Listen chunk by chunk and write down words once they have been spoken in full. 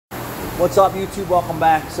What's up, YouTube? Welcome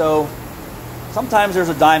back. So sometimes there's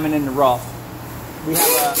a diamond in the rough. We have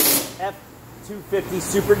a F250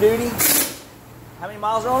 Super Duty. How many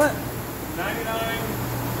miles are on it? 99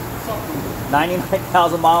 something.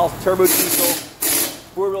 99,000 miles, turbo diesel,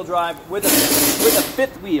 four-wheel drive with a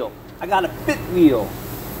fifth wheel. I got a fifth wheel.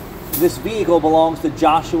 This vehicle belongs to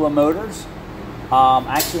Joshua Motors.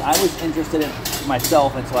 Actually, I was interested in it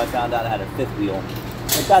myself until I found out I had a fifth wheel.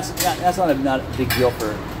 But that's not a big deal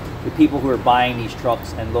for the people who are buying these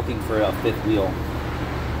trucks and looking for a fifth wheel.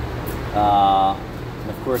 And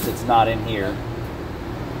of course, it's not in here.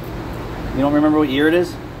 You don't remember what year it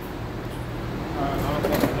is?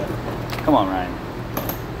 Come on, Ryan.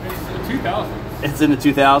 It's in the 2000s. It's in the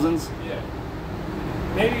 2000s? Yeah.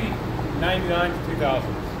 Maybe 99 to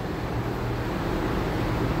 2000s.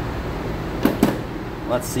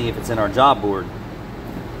 Let's see if it's in our job board.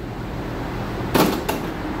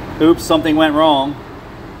 Oops, something went wrong.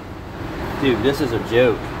 Dude, this is a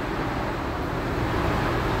joke.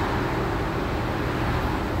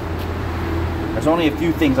 There's only a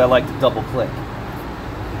few things I like to double click.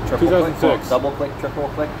 Triple click, double click, triple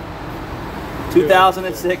click.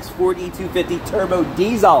 2006 Ford E250 Turbo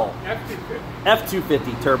Diesel.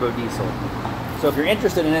 F250 Turbo Diesel. So if you're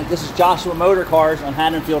interested in it, this is Joshua Motor Cars on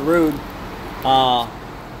Haddonfield Road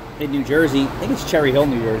in New Jersey. I think it's Cherry Hill,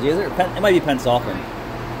 New Jersey. Is it? It might be Pennsauken.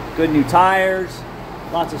 Good new tires.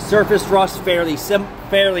 Lots of surface rust, fairly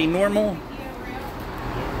normal.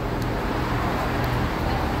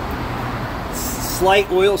 Slight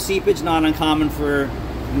oil seepage, not uncommon for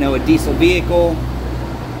a diesel vehicle.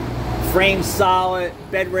 Frame's solid,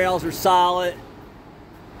 bed rails are solid.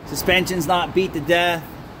 Suspension's not beat to death.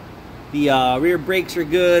 The rear brakes are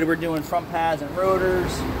good. We're doing front pads and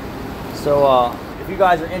rotors. So if you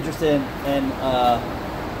guys are interested in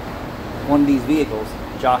one of these vehicles,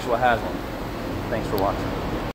 Joshua has one. Thanks for watching.